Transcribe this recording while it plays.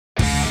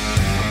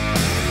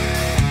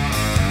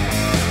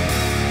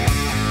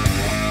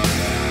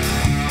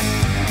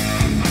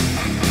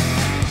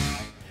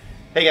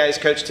Hey guys,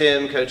 Coach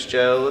Tim, Coach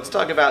Joe. Let's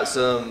talk about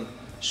some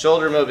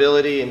shoulder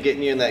mobility and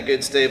getting you in that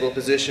good stable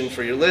position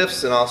for your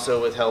lifts and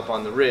also with help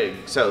on the rig.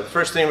 So the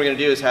first thing we're going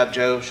to do is have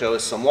Joe show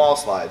us some wall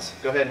slides.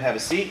 Go ahead and have a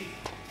seat.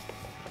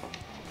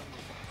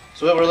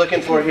 So what we're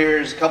looking for here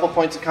is a couple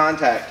points of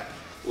contact.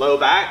 Low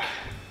back,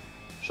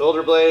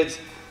 shoulder blades,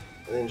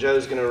 and then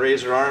Joe's going to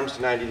raise her arms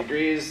to 90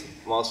 degrees.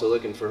 I'm also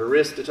looking for her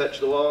wrist to touch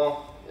the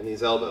wall and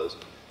these elbows.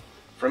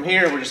 From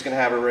here, we're just going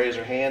to have her raise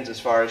her hands as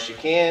far as she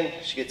can.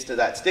 She gets to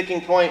that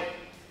sticking point.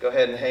 Go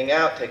ahead and hang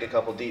out, take a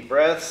couple deep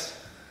breaths,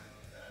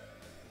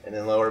 and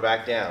then lower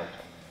back down.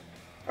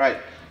 All right,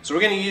 so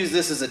we're going to use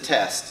this as a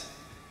test.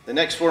 The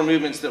next 4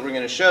 movements that we're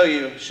going to show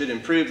you should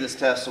improve this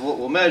test. So what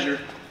we'll measure,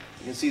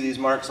 you can see these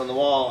marks on the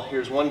wall.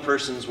 Here's one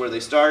person's where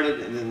they started,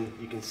 and then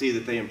you can see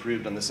that they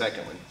improved on the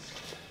second one.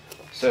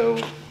 So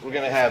we're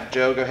going to have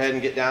Joe go ahead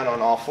and get down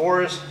on all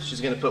fours. She's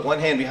going to put one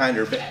hand behind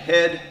her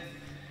head,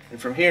 and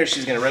from here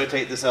she's going to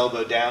rotate this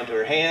elbow down to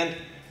her hand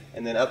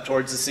and then up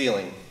towards the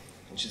ceiling.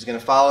 And she's going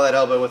to follow that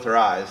elbow with her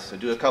eyes. So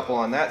do a couple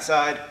on that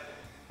side,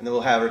 and then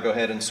we'll have her go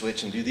ahead and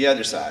switch and do the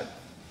other side.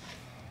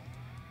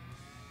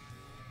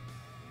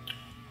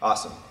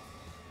 Awesome.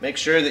 Make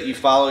sure that you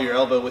follow your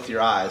elbow with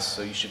your eyes,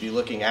 so you should be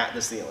looking at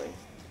the ceiling.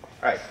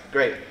 All right,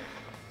 great.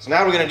 So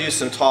now we're going to do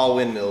some tall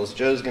windmills.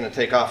 Joe's going to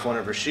take off one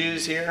of her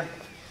shoes here.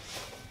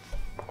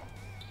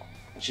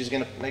 She's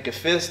going to make a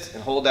fist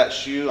and hold that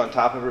shoe on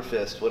top of her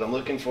fist. What I'm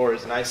looking for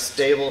is a nice,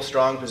 stable,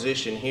 strong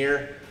position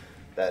here.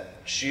 That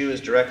shoe is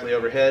directly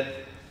overhead.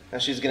 Now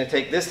she's going to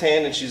take this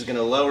hand and she's going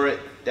to lower it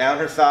down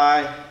her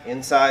thigh,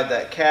 inside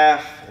that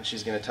calf, and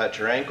she's going to touch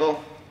her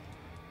ankle.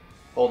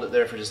 Hold it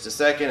there for just a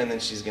second, and then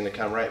she's going to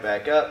come right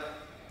back up.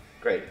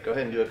 Great. Go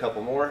ahead and do a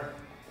couple more.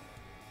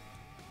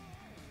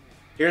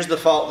 Here's the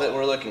fault that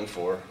we're looking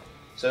for.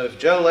 So if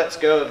Joe lets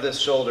go of this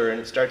shoulder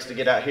and it starts to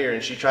get out here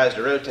and she tries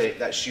to rotate,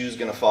 that shoe's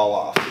going to fall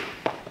off.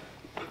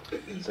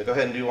 So go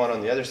ahead and do one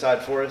on the other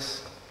side for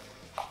us.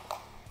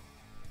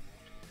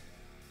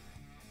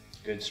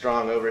 Good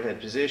strong overhead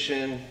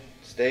position,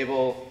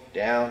 stable,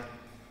 down.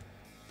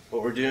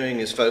 What we're doing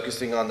is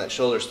focusing on that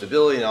shoulder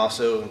stability and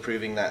also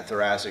improving that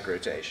thoracic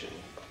rotation.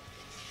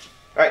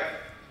 All right,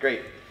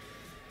 great.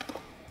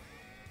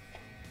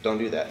 Don't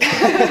do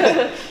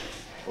that.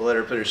 We'll let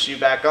her put her shoe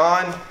back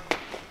on.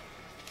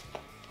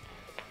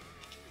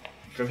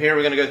 From here,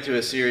 we're going to go through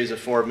a series of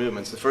 4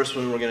 movements. The first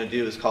one we're going to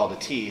do is called a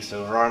T.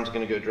 So her arm's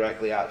going to go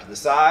directly out to the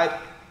side.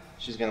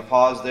 She's going to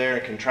pause there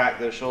and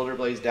contract those shoulder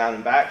blades down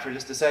and back for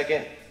just a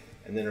second,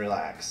 and then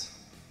relax.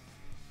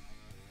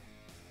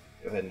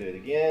 Go ahead and do it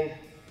again.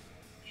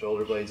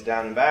 Shoulder blades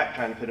down and back,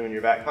 trying to put them in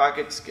your back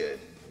pockets. Good.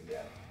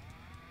 Yeah.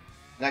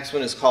 Next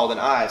one is called an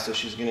I. So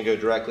she's going to go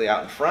directly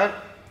out in front.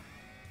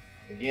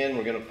 Again,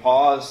 we're going to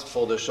pause,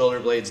 pull those shoulder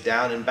blades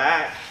down and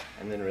back,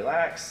 and then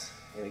relax.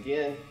 And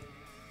again.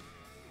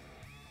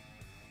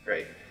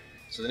 Great.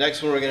 So the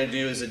next one we're going to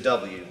do is a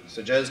W.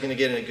 So Joe's going to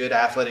get in a good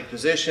athletic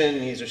position.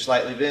 Knees are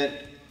slightly bent,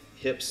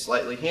 hips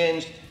slightly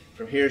hinged.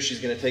 From here, she's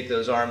going to take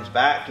those arms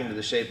back into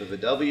the shape of a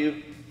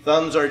W.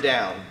 Thumbs are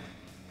down.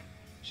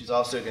 She's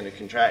also going to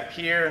contract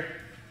here,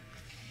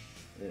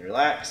 and then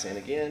relax, and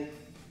again.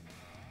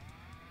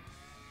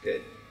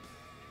 Good.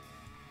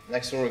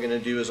 Next one we're going to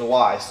do is a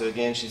Y. So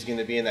again, she's going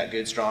to be in that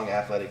good, strong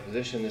athletic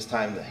position. This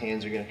time the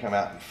hands are going to come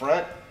out in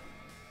front.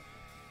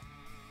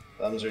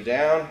 Thumbs are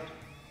down.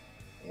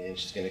 And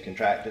she's going to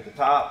contract at the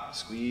top,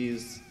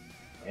 squeeze,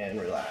 and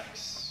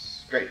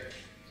relax. Great.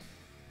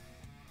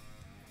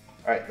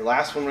 All right, the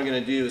last one we're going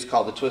to do is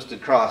called the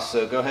twisted cross.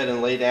 So go ahead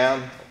and lay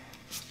down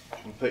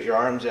and put your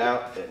arms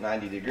out at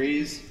 90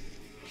 degrees.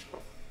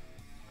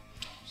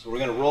 So we're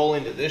going to roll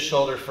into this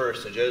shoulder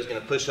first. So Joe's going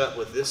to push up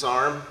with this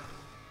arm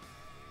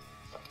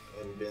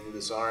and bend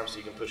this arm so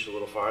you can push a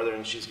little farther.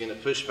 And she's going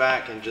to push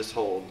back and just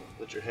hold.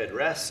 Let your head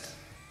rest.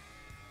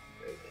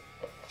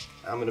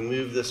 I'm going to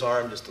move this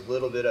arm just a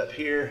little bit up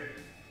here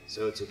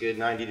so it's a good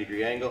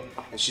 90-degree angle.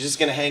 And she's just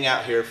going to hang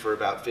out here for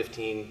about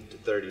 15 to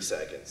 30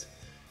 seconds.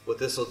 What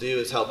this will do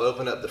is help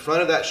open up the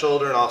front of that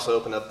shoulder and also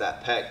open up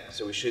that pec,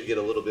 so we should get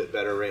a little bit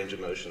better range of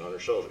motion on her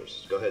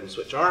shoulders. Go ahead and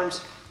switch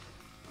arms.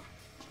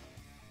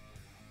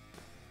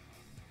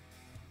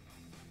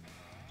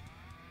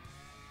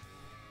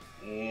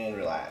 And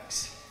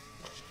relax.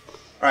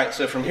 All right,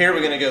 so from here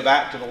we're going to go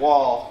back to the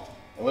wall.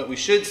 And what we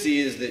should see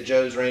is that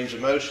Joe's range of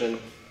motion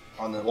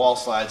on the wall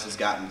slides has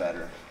gotten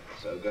better.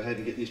 So go ahead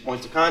and get these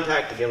points of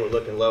contact. Again, we're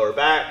looking lower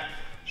back,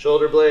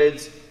 shoulder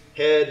blades,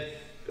 head.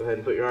 Go ahead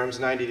and put your arms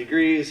 90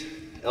 degrees,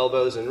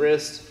 elbows and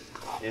wrists,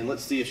 and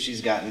let's see if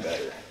she's gotten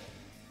better.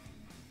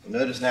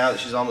 Notice now that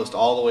she's almost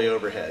all the way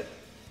overhead.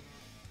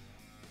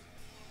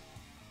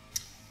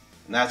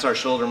 And that's our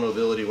shoulder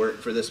mobility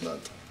work for this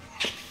month.